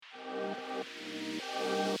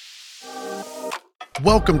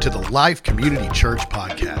Welcome to the Life Community Church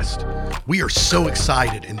podcast. We are so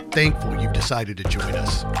excited and thankful you've decided to join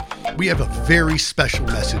us. We have a very special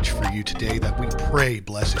message for you today that we pray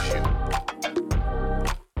blesses you.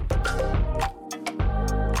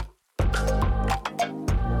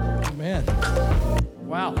 Amen.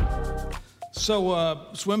 Wow. So,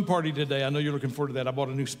 swim party today. I know you're looking forward to that. I bought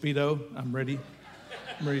a new Speedo. I'm ready.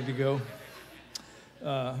 I'm ready to go.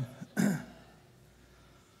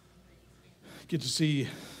 Get to see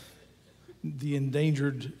the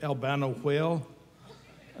endangered albino whale.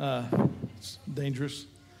 It's dangerous.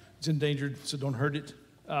 It's endangered, so don't hurt it.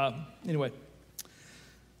 Anyway,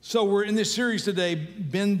 so we're in this series today,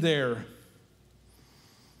 Been There.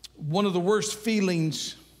 One of the worst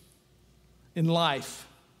feelings in life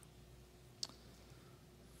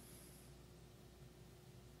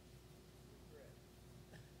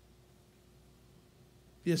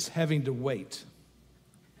is having to wait.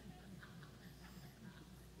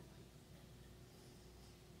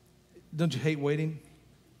 Don't you hate waiting?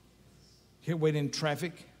 You hate waiting in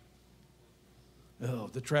traffic? Oh,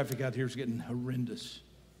 the traffic out here is getting horrendous.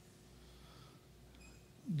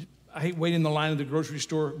 I hate waiting in the line at the grocery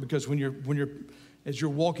store because as you're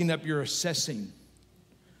walking up, you're assessing.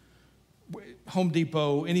 Home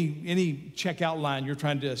Depot, any checkout line, you're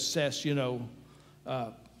trying to assess, the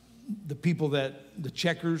people the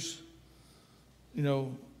checkers,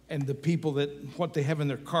 and the people what they have in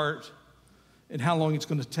their cart and how long it's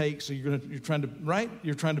going to take. So you're trying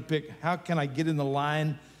to pick, how can I get in the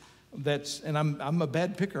line and I'm a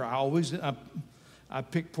bad picker. I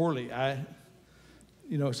pick poorly.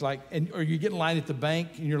 It's like, or you get in line at the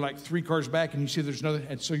bank and you're like 3 cars back and you see there's another,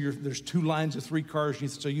 and so there's 2 lines of 3 cars,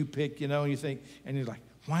 so you pick, and you think, and you're like,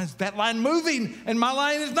 why is that line moving and my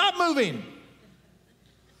line is not moving?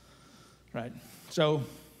 Right? So,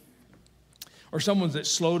 or someone's that's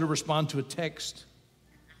slow to respond to a text.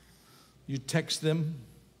 You text them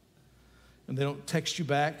and they don't text you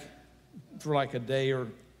back for like a day or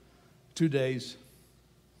 2 days.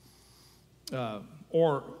 This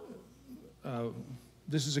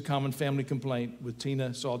is a common family complaint with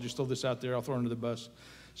Tina, so I'll just throw this out there. I'll throw her under the bus.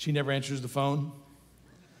 She never answers the phone.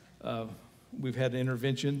 We've had an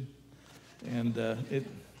intervention, and it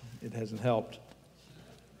hasn't helped.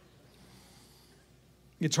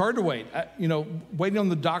 It's hard to wait. Waiting on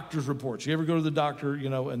the doctor's reports. You ever go to the doctor,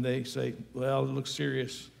 and they say, well, it looks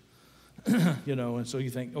serious, and so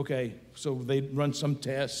you think, okay, so they run some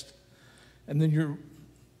test, and then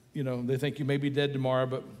they think you may be dead tomorrow,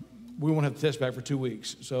 but we won't have the test back for 2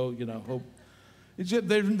 weeks. So, hope.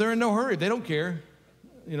 They're in no hurry. They don't care.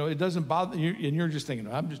 It doesn't bother you, and you're just thinking,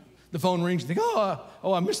 the phone rings, you think,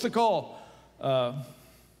 I missed the call. So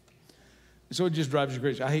it just drives you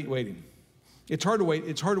crazy. I hate waiting. It's hard to wait.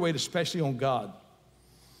 It's hard to wait, especially on God.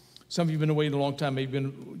 Some of you have been waiting a long time. Maybe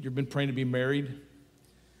you've been praying to be married,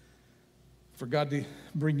 for God to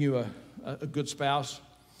bring you a good spouse.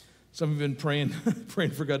 Some of you have been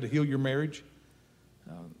praying for God to heal your marriage.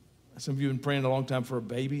 Some of you have been praying a long time for a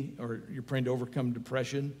baby, or you're praying to overcome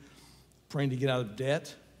depression, praying to get out of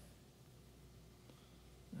debt.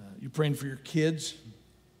 You're praying for your kids,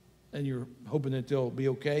 and you're hoping that they'll be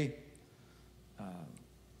okay.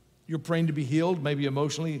 You're praying to be healed, maybe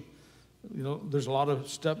emotionally. There's a lot of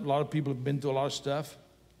stuff. A lot of people have been through a lot of stuff.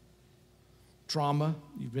 Trauma.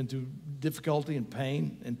 You've been through difficulty and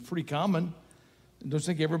pain, and pretty common. And don't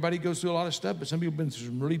think everybody goes through a lot of stuff, but some people have been through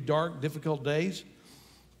some really dark, difficult days.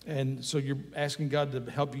 And so you're asking God to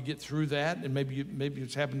help you get through that. And maybe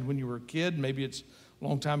it's happened when you were a kid. Maybe it's a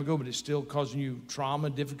long time ago, but it's still causing you trauma,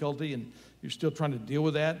 difficulty, and you're still trying to deal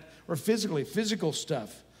with that. Or physical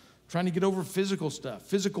stuff. Trying to get over physical stuff,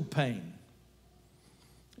 physical pain.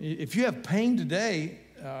 If you have pain today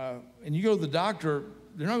and you go to the doctor,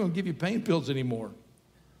 they're not going to give you pain pills anymore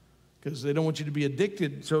because they don't want you to be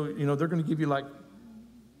addicted. So, they're going to give you like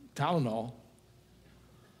Tylenol.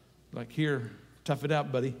 Like, here, tough it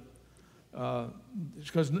out, buddy. It's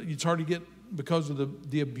because it's hard to get, because of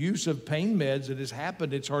the abuse of pain meds that has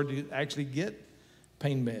happened, it's hard to actually get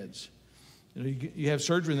pain meds. You have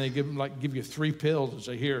surgery and they give you 3 pills and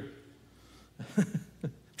say, here,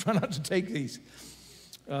 try not to take these.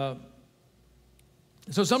 So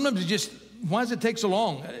sometimes why does it take so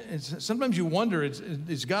long? Sometimes you wonder,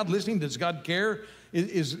 is God listening? Does God care?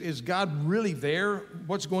 Is God really there?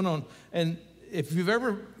 What's going on? And if you've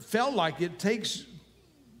ever felt like it takes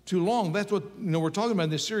too long, that's what we're talking about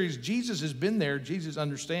in this series. Jesus has been there. Jesus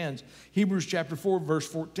understands. Hebrews chapter 4, verse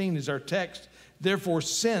 14 is our text. Therefore,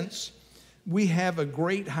 since we have a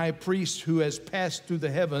great high priest who has passed through the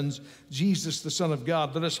heavens, Jesus, the Son of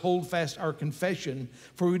God. Let us hold fast our confession,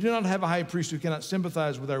 for we do not have a high priest who cannot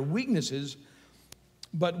sympathize with our weaknesses,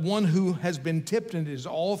 but one who has been tempted in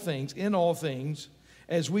all things,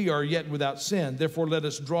 as we are, yet without sin. Therefore, let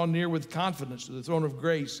us draw near with confidence to the throne of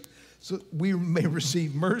grace, so we may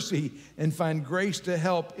receive mercy and find grace to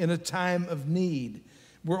help in a time of need.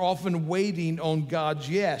 We're often waiting on God's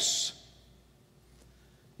yes.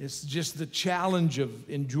 It's just the challenge of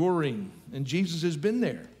enduring, and Jesus has been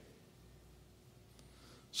there.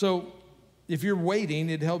 So if you're waiting,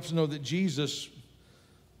 it helps to know that Jesus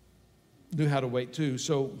knew how to wait too.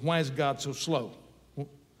 So why is God so slow?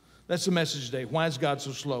 That's the message today. Why is God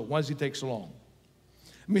so slow? Why does he take so long?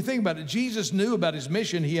 I mean, think about it. Jesus knew about his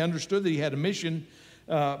mission. He understood that he had a mission.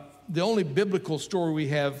 The only biblical story we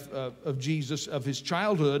have of Jesus, of his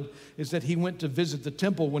childhood, is that he went to visit the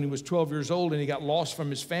temple when he was 12 years old, and he got lost from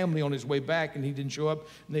his family on his way back, and he didn't show up.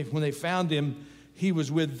 And when they found him, he was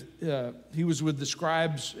with the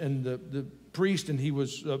scribes and the priest, and he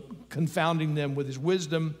was confounding them with his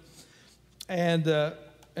wisdom. And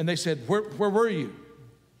they said, where were you?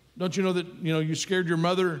 Don't you know that you scared your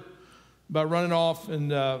mother by running off?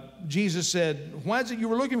 And Jesus said, why is it you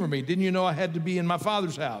were looking for me? Didn't you know I had to be in my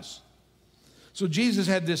Father's house? So Jesus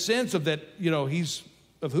had this sense of that, he's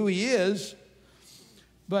of who he is,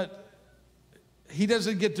 but he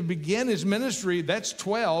doesn't get to begin his ministry. That's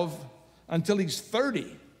 12 until he's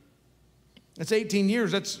 30. That's 18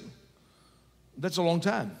 years. That's a long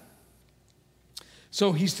time.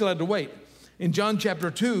 So he still had to wait. In John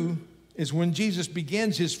chapter 2 is when Jesus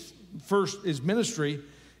begins his ministry.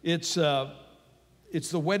 It's the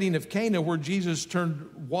wedding of Cana, where Jesus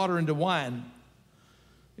turned water into wine.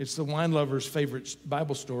 It's the wine lover's favorite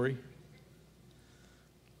Bible story.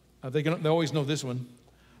 They always know this one.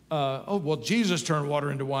 Jesus turned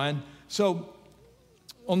water into wine. So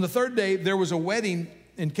on the third day, there was a wedding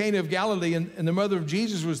in Cana of Galilee, and the mother of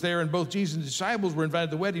Jesus was there, and both Jesus and the disciples were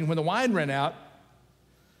invited to the wedding. When the wine ran out,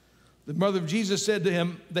 the mother of Jesus said to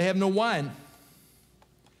him, they have no wine.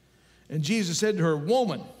 And Jesus said to her,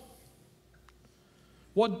 woman,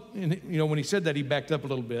 what? And, when he said that, he backed up a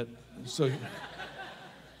little bit so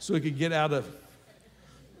he could get out of,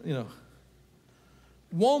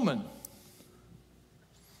 woman,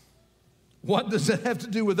 what does that have to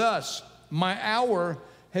do with us? My hour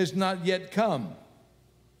has not yet come.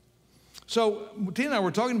 So Tina and I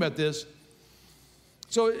were talking about this.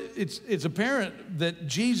 So it's apparent that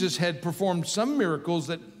Jesus had performed some miracles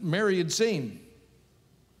that Mary had seen,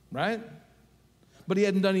 right? But he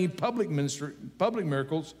hadn't done any public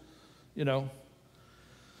miracles,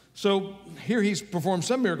 So here he's performed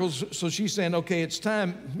some miracles. So she's saying, okay, it's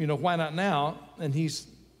time, why not now? And he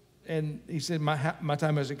said, my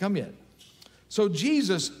time hasn't come yet. So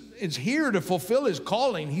Jesus is here to fulfill his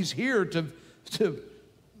calling. He's here to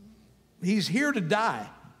die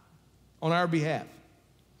on our behalf.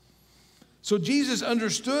 So Jesus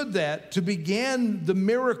understood that to begin the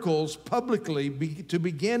miracles publicly, to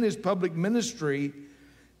begin his public ministry,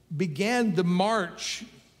 began the march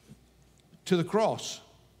to the cross.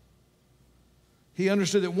 He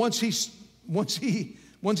understood that once he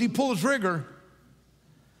pulled the trigger,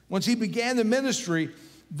 once he began the ministry,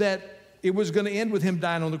 that it was going to end with him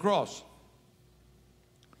dying on the cross.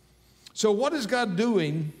 So what is God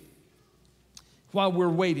doing while we're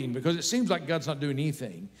waiting? Because it seems like God's not doing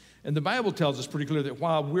anything. And the Bible tells us pretty clear that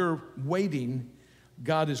while we're waiting,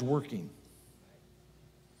 God is working.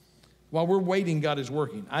 While we're waiting, God is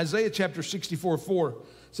working. Isaiah chapter 64:4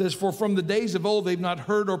 says, for from the days of old they've not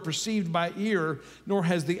heard or perceived by ear, nor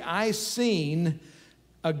has the eye seen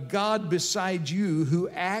a God beside you who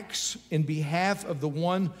acts in behalf of the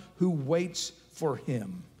one who waits for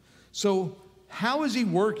him. So how is he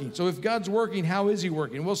working? So if God's working, how is he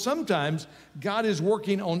working? Well, sometimes God is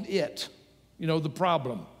working on it, the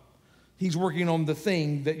problem. He's working on the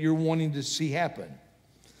thing that you're wanting to see happen.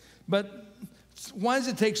 But why does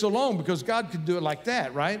it take so long? Because God could do it like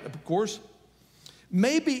that, right? Of course.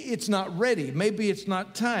 Maybe it's not ready. Maybe it's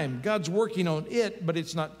not time. God's working on it, but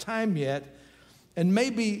it's not time yet. And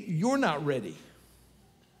maybe you're not ready.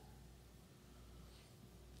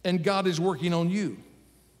 And God is working on you.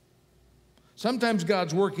 Sometimes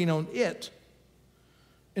God's working on it,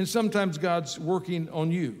 and sometimes God's working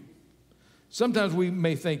on you. Sometimes we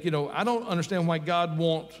may think, I don't understand why God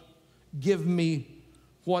won't give me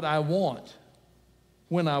what I want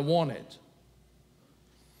when I want it.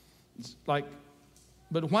 It's like,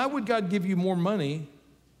 but why would God give you more money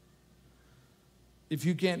if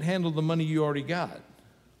you can't handle the money you already got?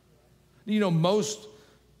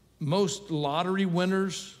 Most lottery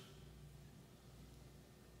winners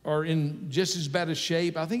are in just as bad a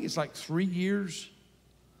shape. I think it's like 3 years.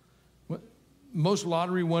 Most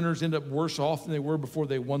lottery winners end up worse off than they were before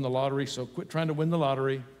they won the lottery, so quit trying to win the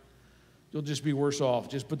lottery. you'll just be worse off.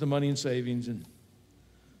 Just put the money in savings and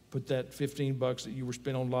put that $15 that you were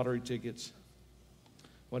spending on lottery tickets,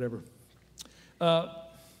 whatever.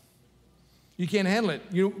 You can't handle it.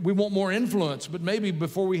 We want more influence, but maybe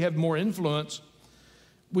before we have more influence,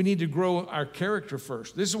 we need to grow our character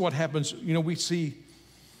first. This is what happens. We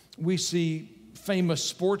see famous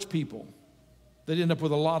sports people that end up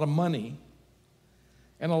with a lot of money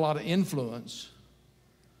and a lot of influence,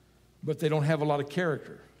 but they don't have a lot of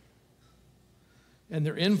character. And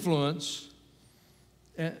their influence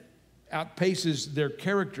outpaces their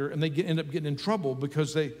character, and they end up getting in trouble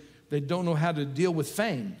because they don't know how to deal with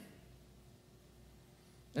fame.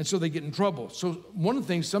 And so they get in trouble. So one of the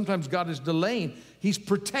things, sometimes God is delaying. He's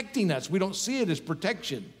protecting us. We don't see it as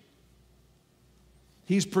protection.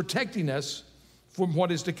 He's protecting us from what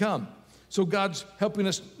is to come. So God's helping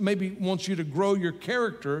us, maybe wants you to grow your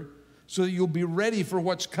character so that you'll be ready for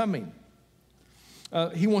what's coming.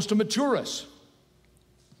 He wants to mature us.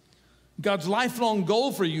 God's lifelong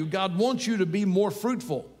goal for you, God wants you to be more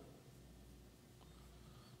fruitful.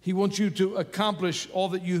 He wants you to accomplish all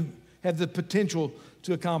that you have the potential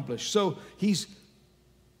to accomplish. So he's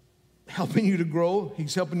helping you to grow.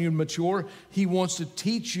 He's helping you to mature. He wants to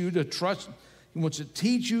teach you to trust. He wants to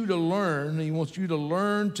teach you to learn. He wants you to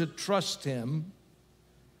learn to trust him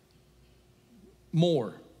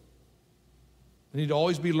more. You need to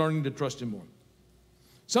always be learning to trust him more.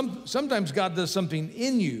 Sometimes God does something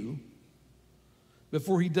in you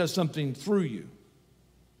before he does something through you.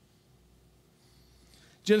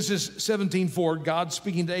 Genesis 17:4, God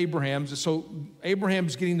speaking to Abraham. So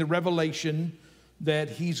Abraham's getting the revelation that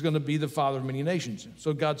he's going to be the father of many nations.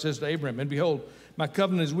 So God says to Abraham, and behold, my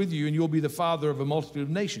covenant is with you, and you'll be the father of a multitude of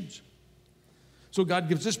nations. So God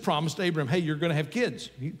gives this promise to Abraham, hey, you're going to have kids.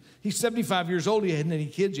 He's 75 years old. He hadn't any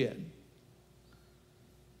kids yet.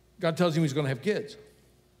 God tells him he's going to have kids.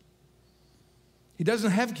 He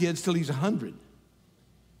doesn't have kids till he's 100.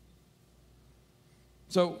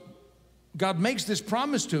 So God makes this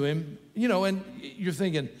promise to him, and you're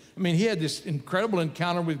thinking, he had this incredible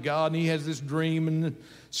encounter with God, and he has this dream and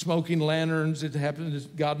smoking lanterns. It happens.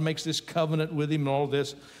 God makes this covenant with him and all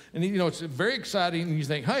this. And, it's very exciting, and you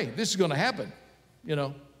think, hey, this is going to happen.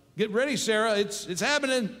 Get ready, Sarah. It's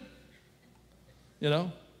happening.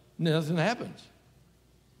 Nothing happens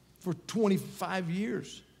for 25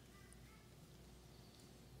 years.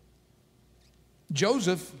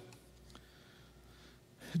 Joseph,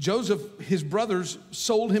 his brothers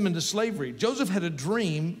sold him into slavery. Joseph had a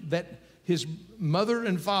dream that his mother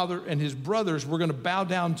and father and his brothers were going to bow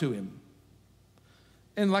down to him.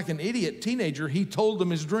 And like an idiot teenager, he told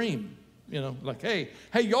them his dream. Like, hey,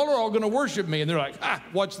 y'all are all going to worship me. And they're like,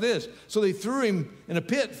 what's this? So they threw him in a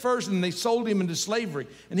pit first, and they sold him into slavery.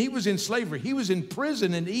 And he was in slavery. He was in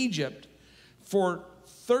prison in Egypt for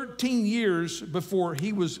 13 years before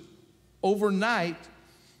he was overnight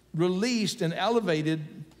released and elevated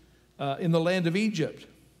in the land of Egypt.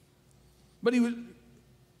 But it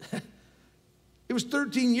was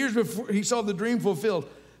 13 years before he saw the dream fulfilled.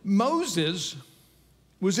 Moses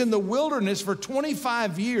was in the wilderness for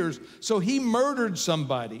 25 years, so he murdered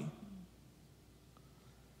somebody.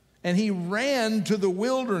 And he ran to the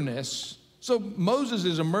wilderness. So Moses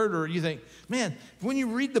is a murderer. You think, man, when you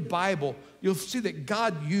read the Bible, you'll see that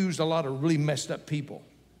God used a lot of really messed up people.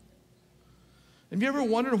 Have you ever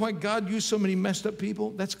wondered why God used so many messed up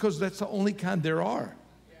people? That's because that's the only kind there are.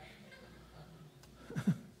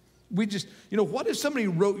 We just, what if somebody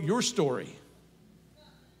wrote your story?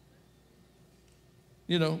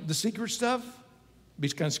 The secret stuff? It'd be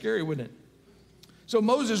kind of scary, wouldn't it? So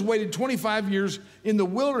Moses waited 25 years in the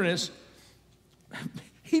wilderness.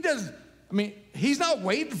 He's not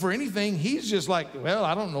waiting for anything. He's just like, well,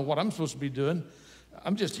 I don't know what I'm supposed to be doing.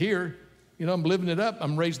 I'm just here. I'm living it up.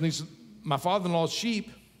 I'm raising my father-in-law's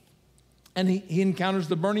sheep, and he encounters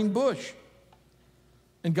the burning bush.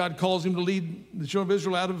 And God calls him to lead the children of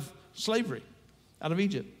Israel out of slavery, out of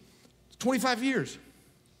Egypt. It's 25 years.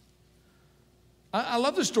 I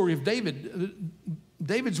love the story of David.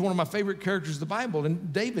 David's one of my favorite characters of the Bible.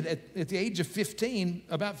 And David, at the age of 15,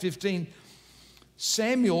 about 15,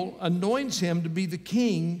 Samuel anoints him to be the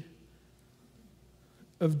king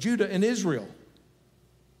of Judah and Israel.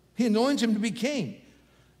 He anoints him to be king.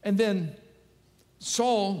 And then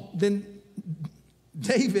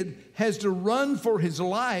David has to run for his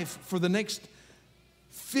life for the next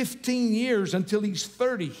 15 years until he's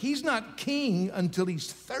 30. He's not king until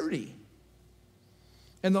he's 30.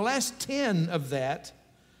 And the last 10 of that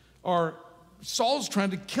are Saul's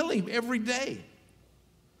trying to kill him every day.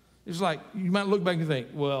 It's like, you might look back and think,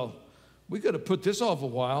 well, we could have put this off a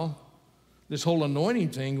while. This whole anointing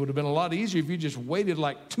thing would have been a lot easier if you just waited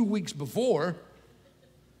like 2 weeks before.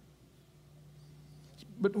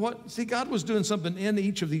 But God was doing something in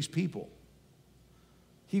each of these people.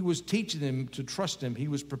 He was teaching them to trust him. He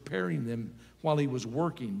was preparing them while he was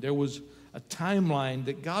working. There was a timeline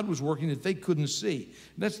that God was working that they couldn't see.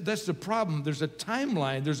 That's the problem. There's a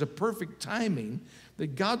timeline. There's a perfect timing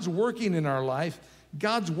that God's working in our life.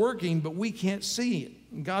 God's working, but we can't see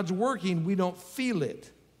it. God's working, we don't feel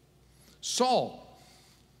it. Saul,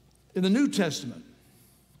 in the New Testament.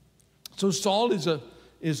 So Saul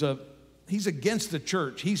he's against the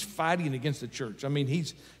church. He's fighting against the church. I mean,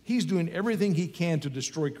 he's doing everything he can to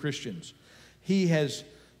destroy Christians. He's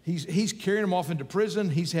carrying them off into prison.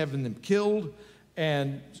 He's having them killed.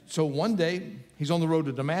 And so one day, he's on the road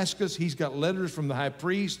to Damascus. He's got letters from the high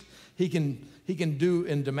priest. He can do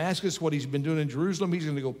in Damascus what he's been doing in Jerusalem. He's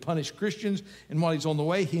going to go punish Christians. And while he's on the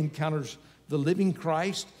way, he encounters the living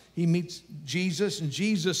Christ. He meets Jesus, and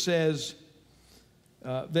Jesus says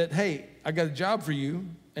that, hey, I got a job for you.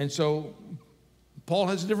 And so Paul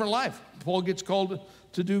has a different life. Paul gets called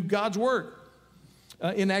to do God's work.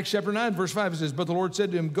 In Acts chapter 9, verse 5, it says, but the Lord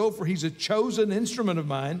said to him, go, for he's a chosen instrument of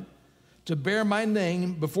mine to bear my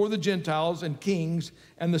name before the Gentiles and kings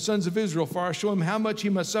and the sons of Israel, for I show him how much he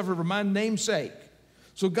must suffer for my name's sake.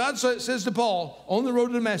 So God says to Paul on the road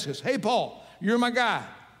to Damascus, hey, Paul, you're my guy.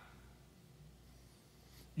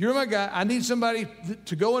 You're my guy. I need somebody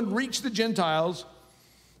to go and reach the Gentiles,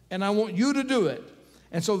 and I want you to do it.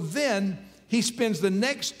 And so then he spends the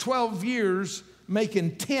next 12 years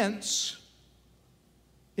making tents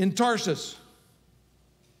in Tarsus.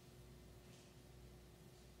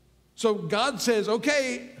 So God says,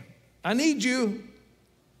 okay, I need you.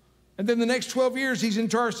 And then the next 12 years, he's in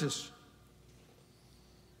Tarsus,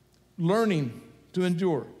 learning to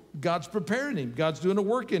endure. God's preparing him. God's doing a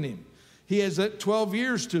work in him. He has that 12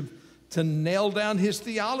 years to nail down his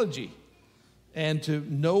theology and to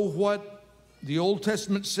know what the Old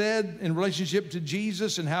Testament said in relationship to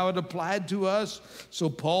Jesus and how it applied to us. So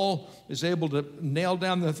Paul is able to nail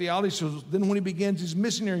down the theology. So then when he begins his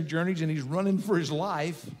missionary journeys and he's running for his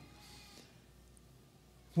life,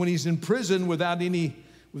 when he's in prison without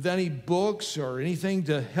any books or anything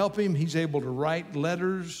to help him, he's able to write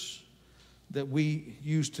letters that we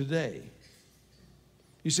use today.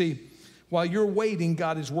 You see, while you're waiting,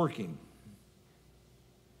 God is working.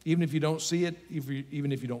 Even if you don't see it,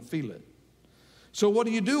 even if you don't feel it. So what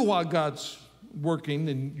do you do while God's working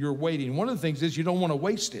and you're waiting? One of the things is you don't want to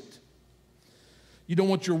waste it. You don't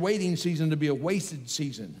want your waiting season to be a wasted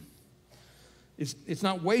season. It's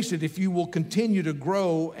not wasted if you will continue to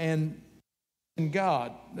grow and in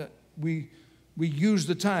God. We use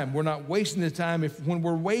the time. We're not wasting the time. When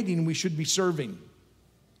we're waiting, we should be serving.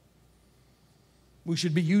 We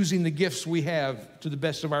should be using the gifts we have to the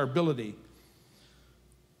best of our ability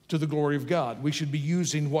to the glory of God. We should be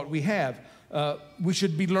using what we have. We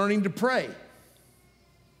should be learning to pray.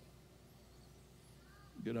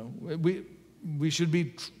 You know, we should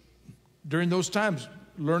be during those times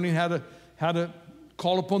learning how to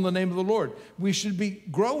call upon the name of the Lord. We should be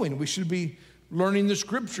growing. We should be learning the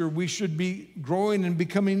scripture. We should be growing and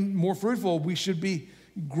becoming more fruitful. We should be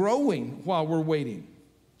growing while we're waiting.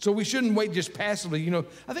 So we shouldn't wait just passively. You know,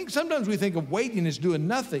 I think sometimes we think of waiting as doing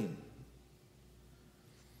nothing.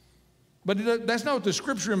 But that's not what the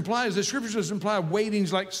scripture implies. The scripture doesn't imply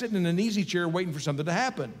waiting's like sitting in an easy chair waiting for something to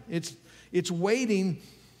happen. It's waiting,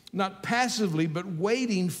 not passively, but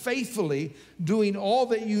waiting faithfully, doing all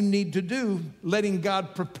that you need to do, letting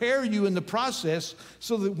God prepare you in the process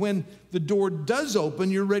so that when the door does open,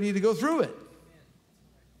 you're ready to go through it.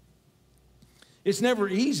 It's never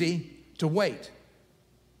easy to wait.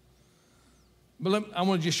 But I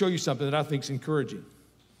want to just show you something that I think is encouraging.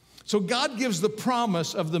 So God gives the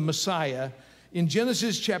promise of the Messiah in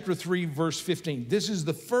Genesis chapter 3, verse 15. This is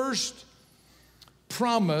the first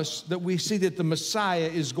promise that we see that the Messiah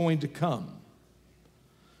is going to come.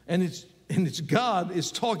 And it's God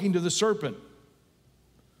is talking to the serpent.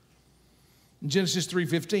 In Genesis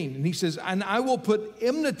 3:15. And he says, and I will put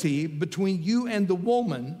enmity between you and the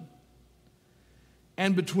woman,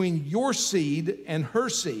 and between your seed and her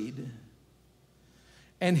seed,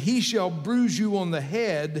 and he shall bruise you on the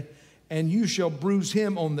head, and you shall bruise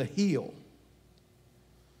him on the heel.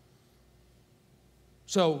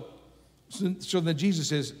 So then Jesus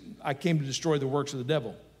says, I came to destroy the works of the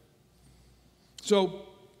devil. So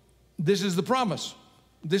this is the promise.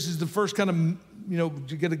 This is the first kind of,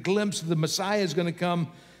 to get a glimpse of the Messiah is going to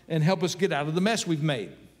come and help us get out of the mess we've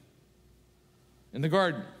made in the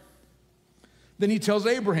garden. Then he tells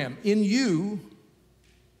Abraham, in you,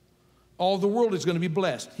 all the world is going to be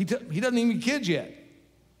blessed. He doesn't even have kids yet.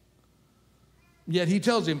 Yet he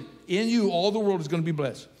tells him, in you, all the world is going to be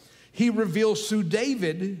blessed. He reveals through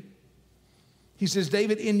David, he says,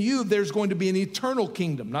 David, in you, there's going to be an eternal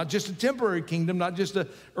kingdom, not just a temporary kingdom, not just an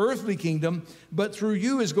earthly kingdom, but through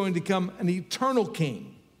you is going to come an eternal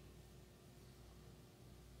king.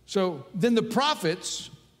 So then the prophets,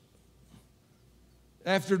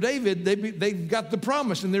 after David, they've got the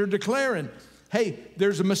promise and they're declaring, hey,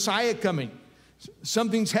 there's a Messiah coming.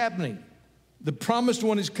 Something's happening. The promised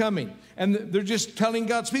one is coming. And they're just telling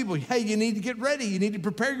God's people, hey, you need to get ready. You need to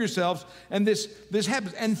prepare yourselves. And this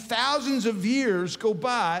happens. And thousands of years go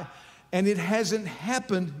by and it hasn't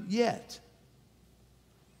happened yet.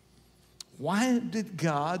 Why did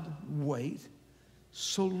God wait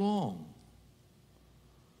so long?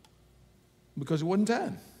 Because it wasn't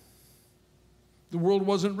time. The world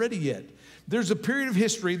wasn't ready yet. There's a period of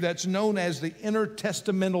history that's known as the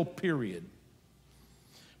intertestamental period.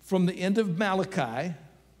 From the end of Malachi,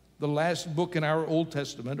 the last book in our Old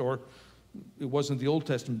Testament, or it wasn't the Old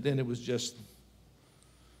Testament then, it was just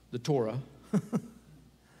the Torah. It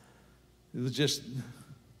was just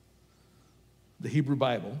the Hebrew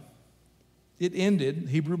Bible.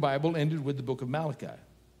 Hebrew Bible ended with the book of Malachi.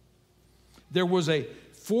 There was a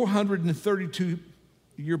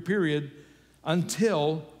 432-year period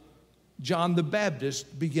until John the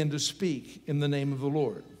Baptist began to speak in the name of the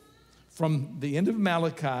Lord. From the end of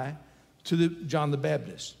Malachi to John the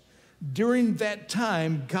Baptist. During that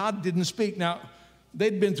time, God didn't speak. Now,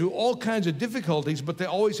 they'd been through all kinds of difficulties, but they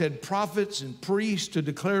always had prophets and priests to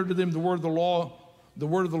declare to them the word of the law, the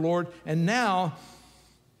word of the Lord. And now,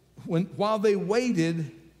 while they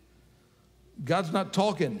waited, God's not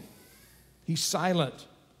talking. He's silent.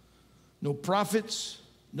 No prophets,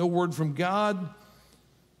 no word from God,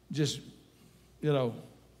 just,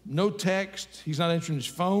 no text. He's not answering his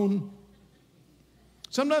phone.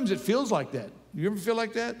 Sometimes it feels like that. You ever feel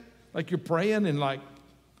like that? Like you're praying and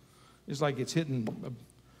it's like it's hitting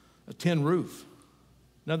a tin roof.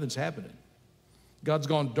 Nothing's happening. God's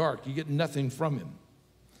gone dark. You get nothing from him.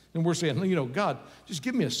 And we're saying, God, just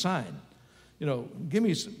give me a sign. How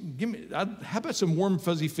about some warm,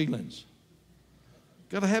 fuzzy feelings?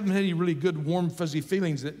 God, I haven't had any really good, warm, fuzzy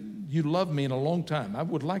feelings that you love me in a long time. I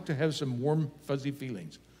would like to have some warm, fuzzy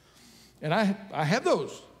feelings. And I have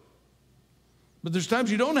those. But there's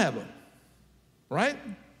times you don't have them, right?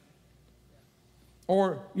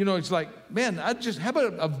 Or, it's like, man, how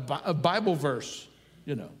about a Bible verse,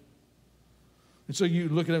 And so you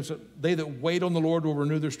look at them and say, they that wait on the Lord will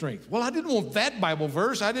renew their strength. Well, I didn't want that Bible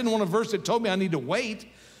verse. I didn't want a verse that told me I need to wait.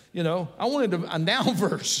 I wanted a now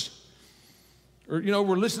verse. Or,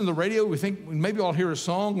 we're listening to the radio, we think maybe I'll hear a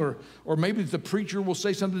song, or maybe the preacher will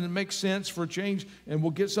say something that makes sense for a change, and we'll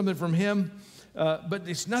get something from him. But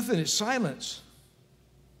it's nothing, it's silence.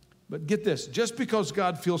 But get this, just because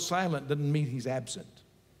God feels silent doesn't mean he's absent.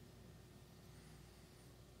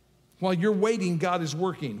 While you're waiting, God is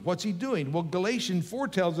working. What's he doing? Well, Galatians 4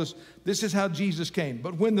 tells us this is how Jesus came.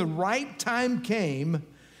 But when the right time came,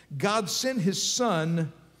 God sent his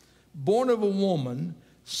son, born of a woman,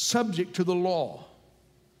 subject to the law.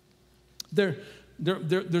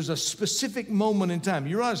 There's a specific moment in time.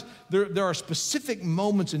 You realize there are specific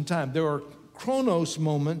moments in time. There are chronos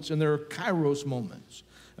moments and there are kairos moments.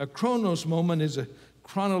 A chronos moment is a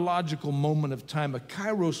chronological moment of time. A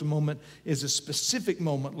kairos moment is a specific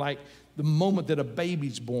moment, like the moment that a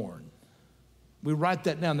baby's born. We write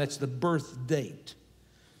that down. That's the birth date.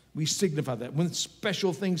 We signify that. When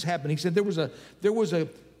special things happen, he said there was a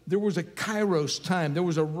kairos time. There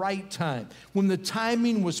was a right time. When the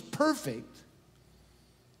timing was perfect,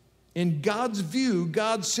 in God's view,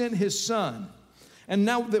 God sent his son. And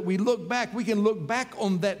now that we look back, we can look back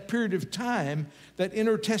on that period of time, that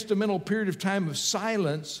intertestamental period of time of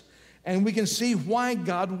silence, and we can see why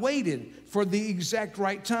God waited for the exact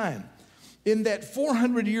right time. In that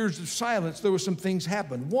 400 years of silence, there were some things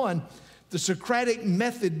happened. One, the Socratic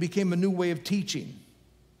method became a new way of teaching.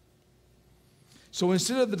 So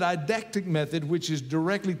instead of the didactic method, which is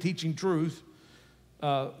directly teaching truth,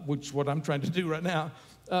 which is what I'm trying to do right now,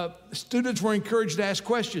 students were encouraged to ask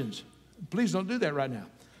questions. Please don't do that right now.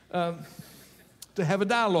 To have a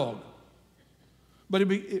dialogue. But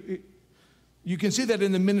you can see that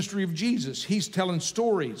in the ministry of Jesus. He's telling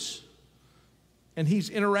stories, and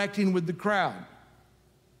he's interacting with the crowd.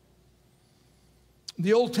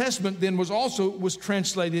 The Old Testament then was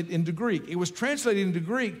translated into Greek. It was translated into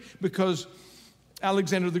Greek because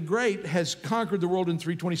Alexander the Great has conquered the world in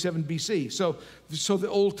 327 BC. So the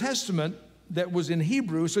Old Testament that was in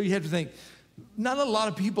Hebrew, so you have to think, not a lot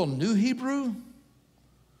of people knew Hebrew.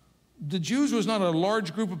 The Jews was not a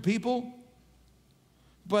large group of people,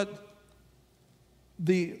 but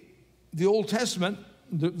the the Old Testament,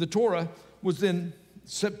 the Torah, was then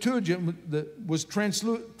Septuagint, was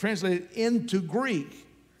translated into Greek.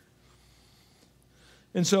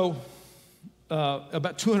 And so,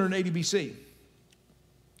 about 280 BC.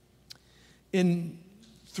 In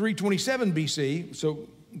 327 BC, so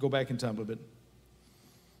go back in time a little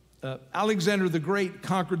bit, Alexander the Great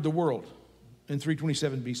conquered the world in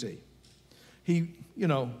 327 BC.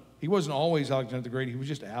 He wasn't always Alexander the Great, he was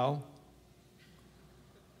just Al.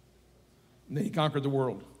 And then he conquered the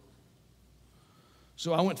world.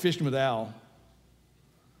 So I went fishing with Al.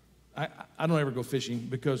 I don't ever go fishing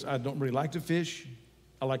because I don't really like to fish.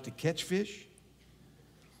 I like to catch fish.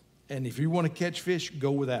 And if you want to catch fish,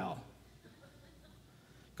 go with Al.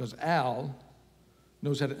 Because Al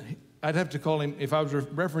knows how to, I'd have to call him, if I was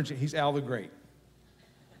referencing, he's Al the Great.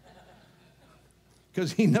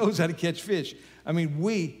 Because he knows how to catch fish. I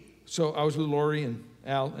mean, so I was with Lori and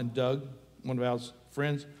Al and Doug, one of Al's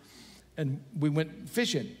friends, and we went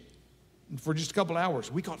fishing for just a couple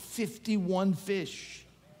hours. We caught 51 fish.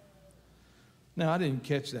 Now, I didn't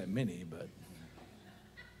catch that many, but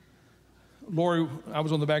Lori, I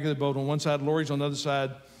was on the back of the boat on one side, Lori's on the other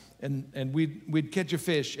side, and we'd catch a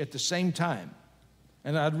fish at the same time.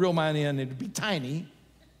 And I'd reel mine in, and it'd be tiny.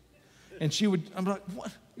 And I'm like,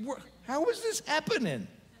 what? How is this happening?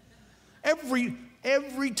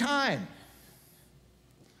 Every time.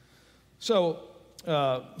 So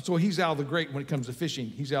he's Al the Great when it comes to fishing.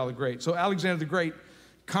 He's Al the Great. So Alexander the Great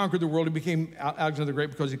conquered the world. He became Alexander the Great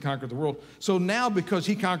because he conquered the world. So now, because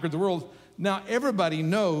he conquered the world, now everybody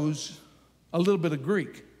knows a little bit of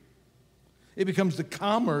Greek. It becomes the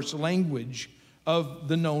commerce language of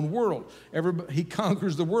the known world. He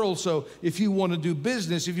conquers the world, so if you want to do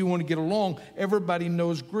business, if you want to get along, everybody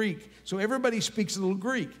knows Greek. So everybody speaks a little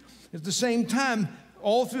Greek. At the same time,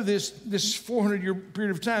 all through this 400-year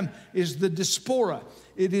period of time is the diaspora.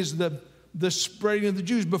 It is the spreading of the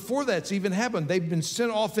Jews. Before that's even happened, they've been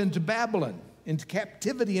sent off into Babylon, into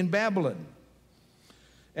captivity in Babylon.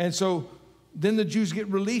 And so then the Jews get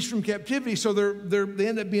released from captivity, so they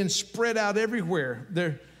end up being spread out everywhere.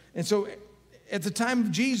 And so at the time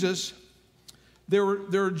of Jesus, there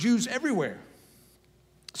were Jews everywhere.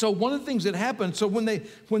 So one of the things that happened, so when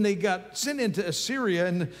they got sent into Assyria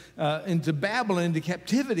and into Babylon, into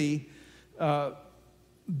captivity,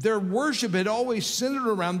 their worship had always centered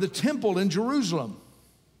around the temple in Jerusalem,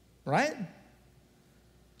 right?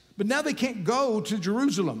 But now they can't go to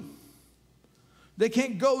Jerusalem. They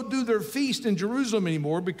can't go do their feast in Jerusalem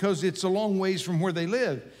anymore because it's a long ways from where they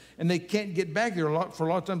live. And they can't get back there. For a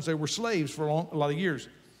lot of times they were slaves for a lot of years.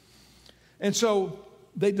 And so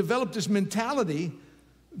they developed this mentality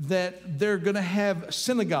that they're going to have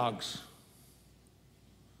synagogues.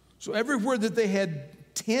 So everywhere that they had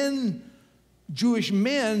 10 Jewish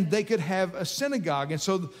men, they could have a synagogue. And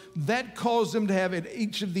so that caused them to have at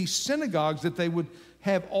each of these synagogues that they would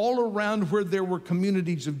have all around where there were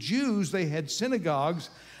communities of Jews, they had synagogues,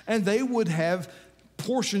 and they would have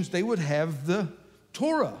portions, they would have the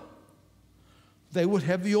Torah. They would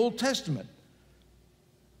have the Old Testament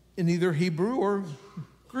in either Hebrew or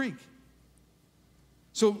Greek.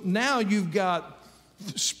 So now you've got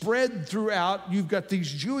spread throughout, you've got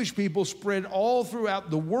these Jewish people spread all throughout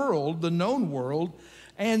the world, the known world,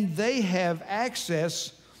 and they have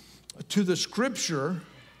access to the Scripture.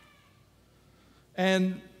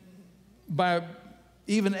 And by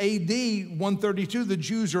even AD 132, the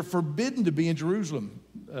Jews are forbidden to be in Jerusalem.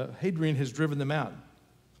 Hadrian has driven them out.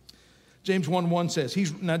 James 1:1 says,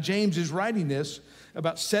 now James is writing this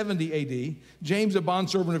about 70 AD. James, a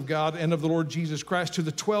bondservant of God and of the Lord Jesus Christ, to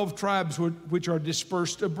the 12 tribes which are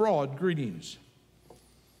dispersed abroad, greetings.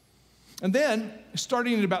 And then,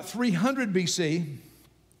 starting at about 300 BC,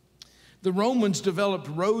 the Romans developed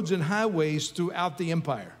roads and highways throughout the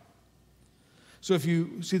empire. So if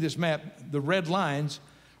you see this map, the red lines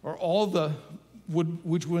are all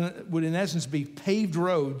which would in essence be paved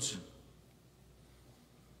roads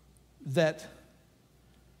that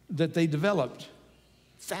they developed.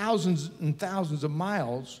 Thousands and thousands of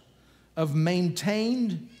miles of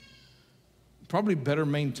maintained, probably better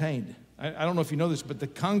maintained. I don't know if you know this, but the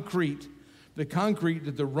concrete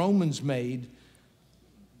that the Romans made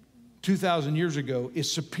 2,000 years ago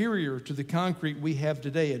is superior to the concrete we have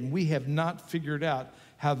today, and we have not figured out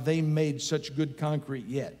how they made such good concrete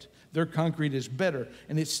yet. Their concrete is better,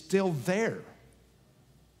 and it's still there.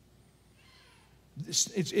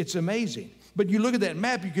 It's amazing. But you look at that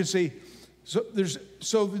map, you can see,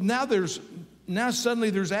 now suddenly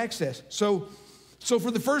there's access. So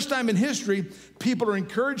for the first time in history, people are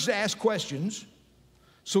encouraged to ask questions,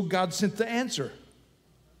 so God sent the answer.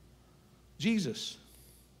 Jesus.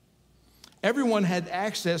 Everyone had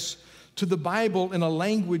access to the Bible in a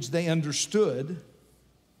language they understood,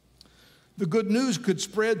 the good news could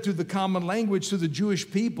spread through the common language to the Jewish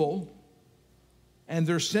people and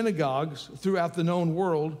their synagogues throughout the known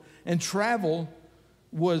world, and travel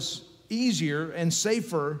was easier and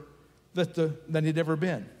safer than it ever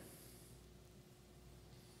been.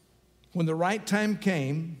 When the right time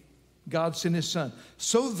came, God sent his son,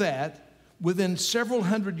 so that within several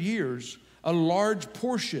hundred years, a large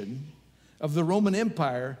portion of the Roman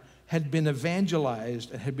Empire had been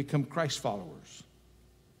evangelized and had become Christ followers.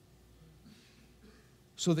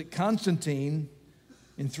 So that Constantine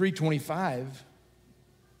in 325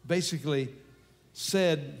 basically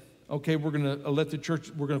said, okay, we're going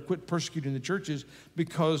to quit persecuting the churches,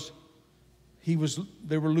 because they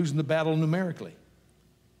were losing the battle numerically.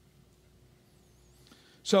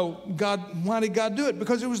 So why did God do it?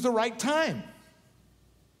 Because it was the right time.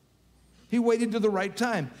 He waited to the right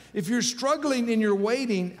time. If you're struggling in your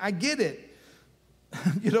waiting, I get it.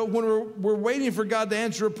 When we're waiting for God to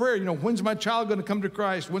answer a prayer, when's my child going to come to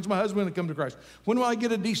Christ? When's my husband going to come to Christ? When will I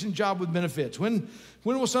get a decent job with benefits? When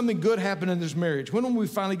will something good happen in this marriage? When will we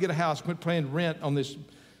finally get a house, quit paying rent on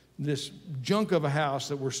this junk of a house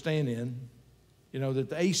that we're staying in? That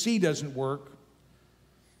the AC doesn't work.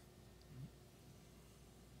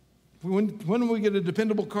 When will we get a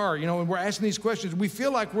dependable car? And we're asking these questions. We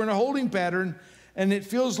feel like we're in a holding pattern, and it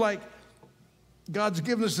feels like God's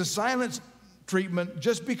given us a silence treatment.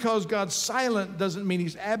 Just because God's silent doesn't mean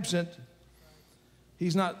he's absent.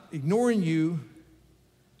 He's not ignoring you.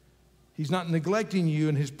 He's not neglecting you,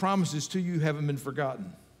 and his promises to you haven't been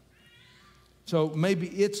forgotten. So maybe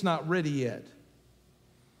it's not ready yet.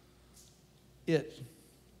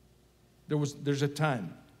 There's a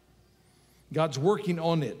time. God's working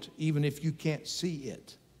on it, even if you can't see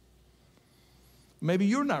it. Maybe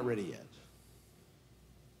you're not ready yet.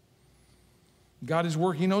 God is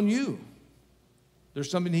working on you.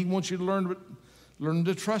 There's something he wants you to learn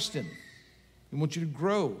to trust him. He wants you to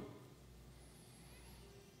grow.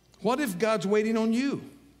 What if God's waiting on you?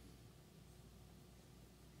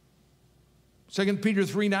 2 Peter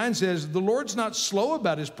 3:9 says, the Lord's not slow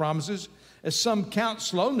about his promises, as some count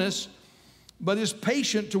slowness, but is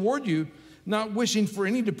patient toward you, not wishing for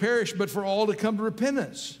any to perish, but for all to come to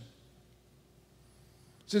repentance.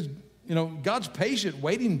 It says, God's patient,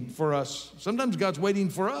 waiting for us. Sometimes God's waiting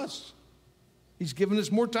for us. He's given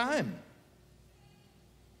us more time.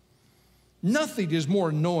 Nothing is more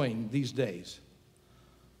annoying these days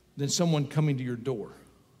than someone coming to your door.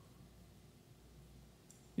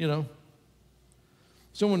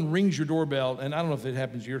 Someone rings your doorbell, and I don't know if it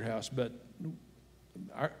happens at your house, but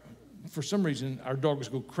for some reason, our dogs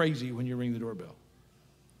go crazy when you ring the doorbell.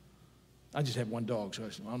 I just have one dog, so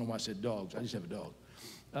I don't know why I said dogs. I just have a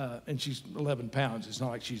dog. And she's 11 pounds. It's not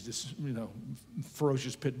like she's this,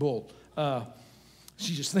 ferocious pit bull.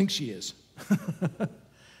 She just thinks she is.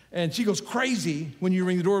 And she goes crazy when you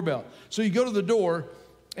ring the doorbell. So you go to the door,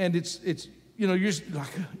 and it's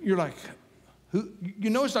you're like, who?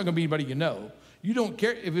 It's not going to be anybody you know. You don't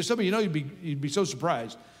care. If it's somebody you know, you'd be so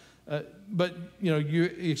surprised. But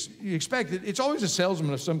you expect it. It's always a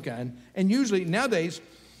salesman of some kind, and usually nowadays,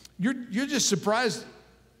 you're just surprised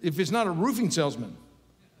if it's not a roofing salesman.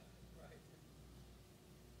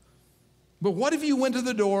 But what if you went to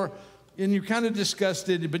the door and you're kind of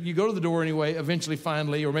disgusted, but you go to the door anyway, eventually,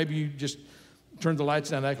 finally, or maybe you just turned the lights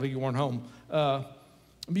down, act like you weren't home. But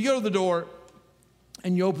you go to the door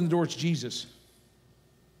and you open the door. It's Jesus.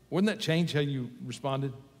 Wouldn't that change how you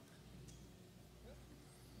responded?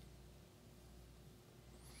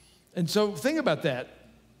 And so think about that.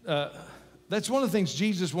 That's one of the things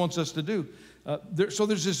Jesus wants us to do.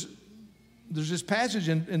 There's this passage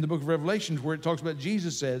in the book of Revelation where it talks about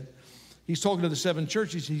Jesus said, he's talking to the 7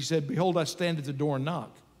 churches. He said, behold, I stand at the door and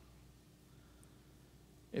knock.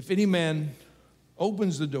 If any man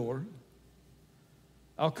opens the door,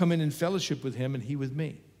 I'll come in fellowship with him and he with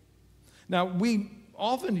me. Now, we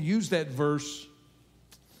often use that verse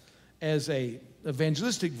as a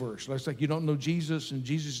evangelistic verse. It's like you don't know Jesus and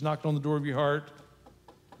Jesus knocked on the door of your heart.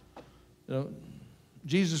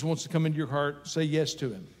 Jesus wants to come into your heart, say yes to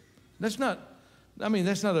him. That's not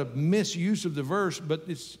a misuse of the verse, but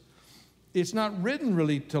it's not written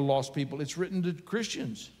really to lost people. It's written to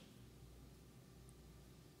Christians.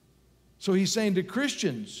 So he's saying to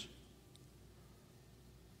Christians,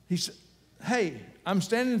 hey, I'm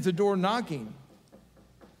standing at the door knocking.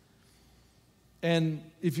 And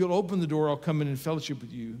if you'll open the door, I'll come in fellowship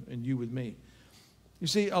with you and you with me. You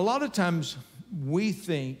see, a lot of times we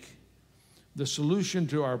think the solution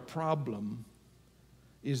to our problem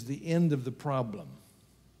is the end of the problem.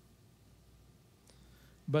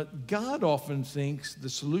 But God often thinks the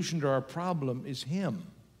solution to our problem is Him.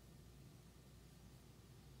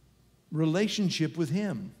 Relationship with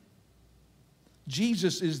Him.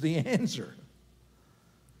 Jesus is the answer.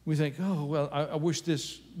 We think, oh, well, I wish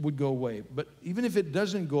this would go away. But even if it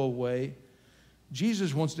doesn't go away,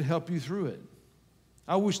 Jesus wants to help you through it.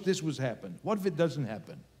 I wish this was happen. What if it doesn't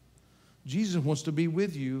happen? Jesus wants to be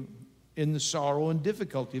with you in the sorrow and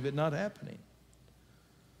difficulty of it not happening.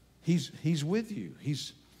 He's with you.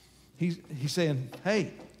 He's saying,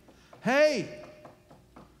 hey,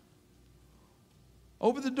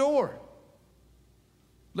 open the door.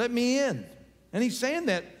 Let me in. And he's saying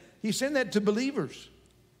that to believers.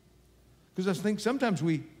 Because I think sometimes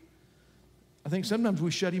we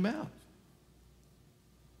shut him out.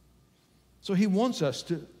 So he wants us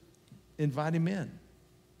to invite him in.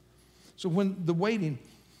 So when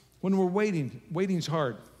we're waiting, waiting's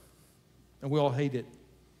hard. And we all hate it.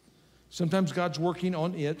 Sometimes God's working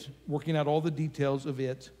on it, working out all the details of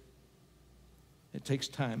it. It takes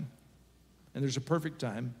time. And there's a perfect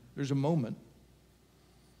time. There's a moment.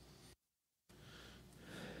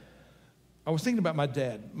 I was thinking about my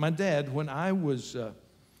dad. My dad, when I was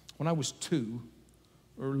 2,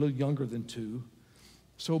 or a little younger than 2,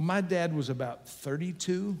 so my dad was about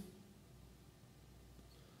 32.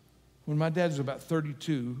 When my dad was about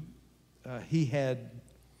 32, he had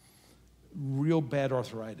real bad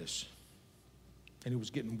arthritis, and it was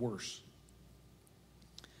getting worse.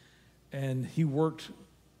 And he worked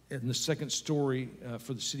in the second story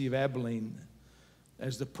for the city of Abilene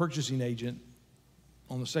as the purchasing agent.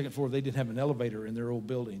 On the second floor, they didn't have an elevator in their old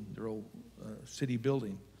building, their old city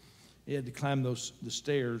building. He had to climb the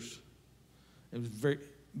stairs. It was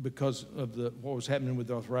because of what was happening with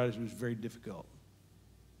the arthritis, it was very difficult.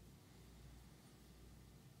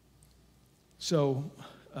 So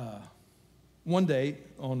one day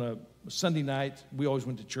on a Sunday night, we always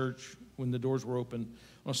went to church when the doors were open.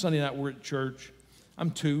 On a Sunday night, we're at church.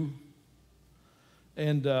 I'm 2,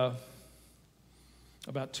 and about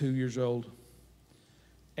 2 years old.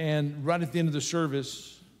 And right at the end of the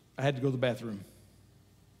service, I had to go to the bathroom.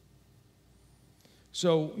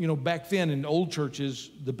 So, back then in old churches,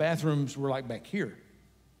 the bathrooms were like back here.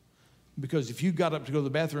 Because if you got up to go to the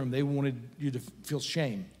bathroom, they wanted you to feel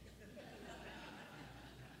shame.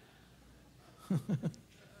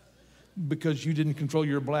 Because you didn't control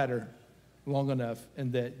your bladder long enough,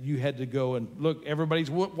 and that you had to go and look, everybody's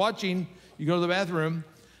watching, you go to the bathroom.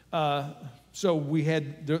 So we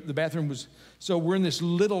had, the bathroom was, so we're in this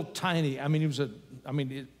little tiny, a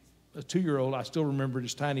 2-year-old, I still remember it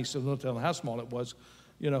as tiny, so don't tell them how small it was.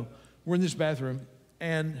 We're in this bathroom,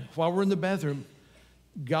 and while we're in the bathroom,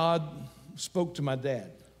 God spoke to my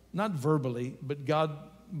dad. Not verbally,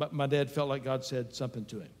 but my dad felt like God said something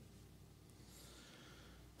to him.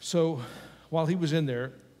 So while he was in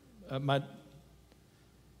there, my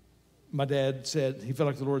dad said, he felt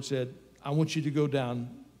like the Lord said, I want you to go down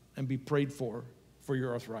and be prayed for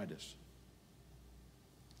your arthritis.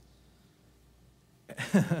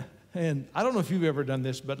 And I don't know if you've ever done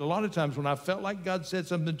this, but a lot of times when I felt like God said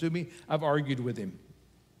something to me, I've argued with him,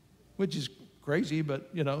 which is crazy, but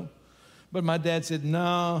But my dad said,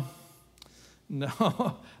 no,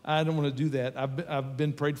 I don't want to do that. I've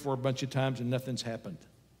been prayed for a bunch of times and nothing's happened.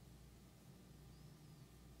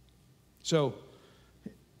 So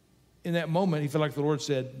in that moment, he felt like the Lord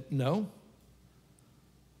said, no,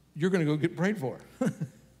 you're going to go get prayed for.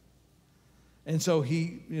 And so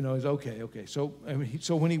he, is okay. So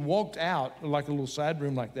so when he walked out, like a little side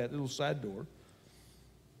room like that, little side door,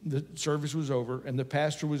 the service was over and the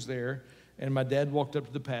pastor was there, and my dad walked up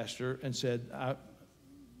to the pastor and said, I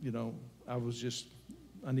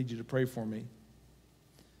need you to pray for me.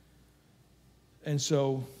 And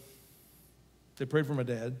so they prayed for my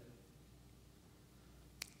dad.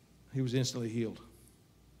 He was instantly healed.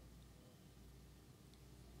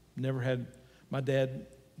 Never had, my dad,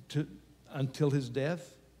 until his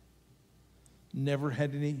death, never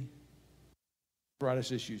had any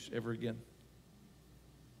arthritis issues ever again.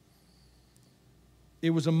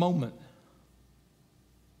 It was a moment.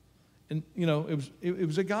 And, it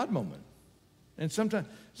was a God moment. And sometimes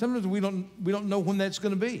we don't know when that's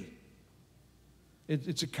going to be.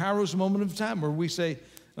 It's a Kairos moment of time where we say,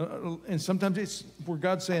 and sometimes it's where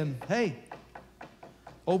God's saying, hey,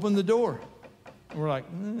 open the door. And we're like,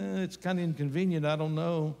 it's kind of inconvenient. I don't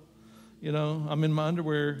know. I'm in my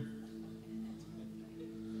underwear.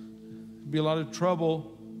 It'd be a lot of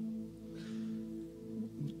trouble.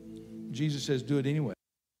 Jesus says, do it anyway.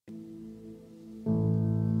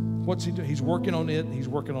 What's he doing? He's working on it. He's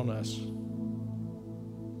working on us.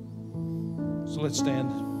 So let's stand.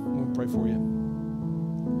 I'm going to pray for you.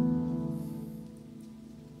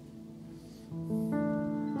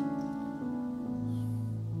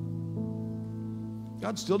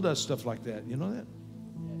 God still does stuff like that. You know that?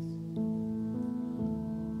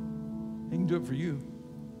 He can do it for you.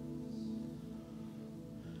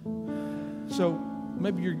 So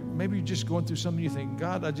maybe you're just going through something you think,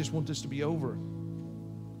 God, I just want this to be over.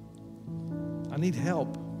 I need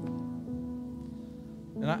help.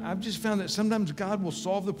 And I've just found that sometimes God will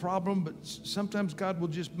solve the problem, but sometimes God will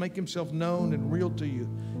just make himself known and real to you,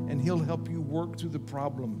 and he'll help you work through the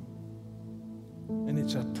problem. And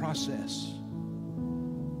it's a process.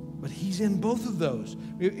 But he's in both of those.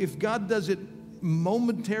 If God does it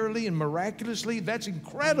momentarily and miraculously, that's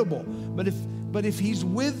incredible. But if he's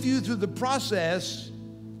with you through the process,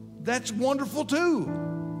 that's wonderful too.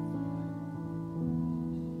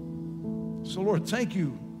 So Lord, thank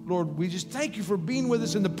you. Lord, we just thank you for being with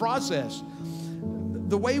us in the process.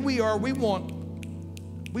 The way we are, we want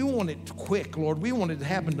it quick, Lord. We want it to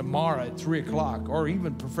happen tomorrow at 3 o'clock, or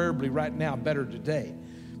even preferably right now, better today,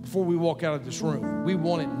 before we walk out of this room. We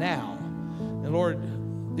want it now. And Lord,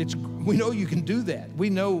 we know you can do that. We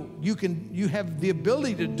know you have the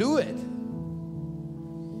ability to do it.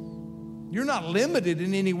 You're not limited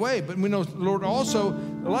in any way, but we know, Lord, also,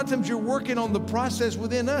 a lot of times you're working on the process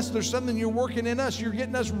within us. There's something you're working in us. You're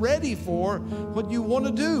getting us ready for what you want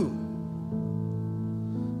to do.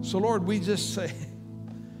 So, Lord, we just say,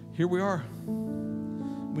 here we are.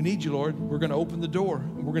 We need you, Lord. We're going to open the door,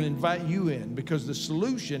 and we're going to invite you in, because the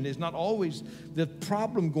solution is not always the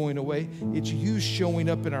problem going away. It's you showing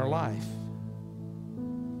up in our life.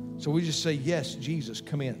 So we just say, yes, Jesus,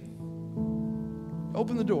 come in.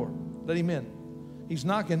 Open the door. Let him in. He's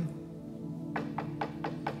knocking.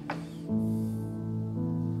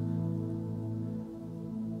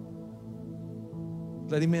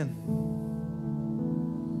 Let him in.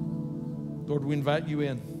 Lord, we invite you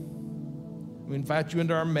in. We invite you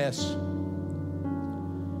into our mess.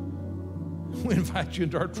 We invite you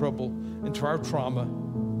into our trouble, into our trauma,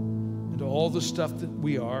 into all the stuff that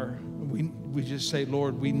we are. We just say,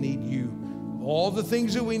 Lord, we need you. All the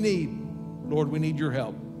things that we need, Lord, we need your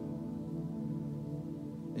help.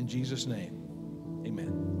 In Jesus' name, amen.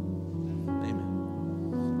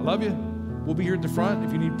 Amen. I love you. We'll be here at the front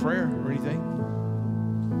if you need prayer or anything.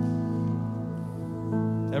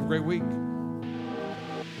 Have a great week.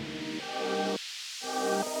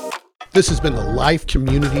 This has been the Life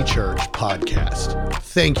Community Church podcast.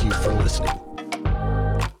 Thank you for listening.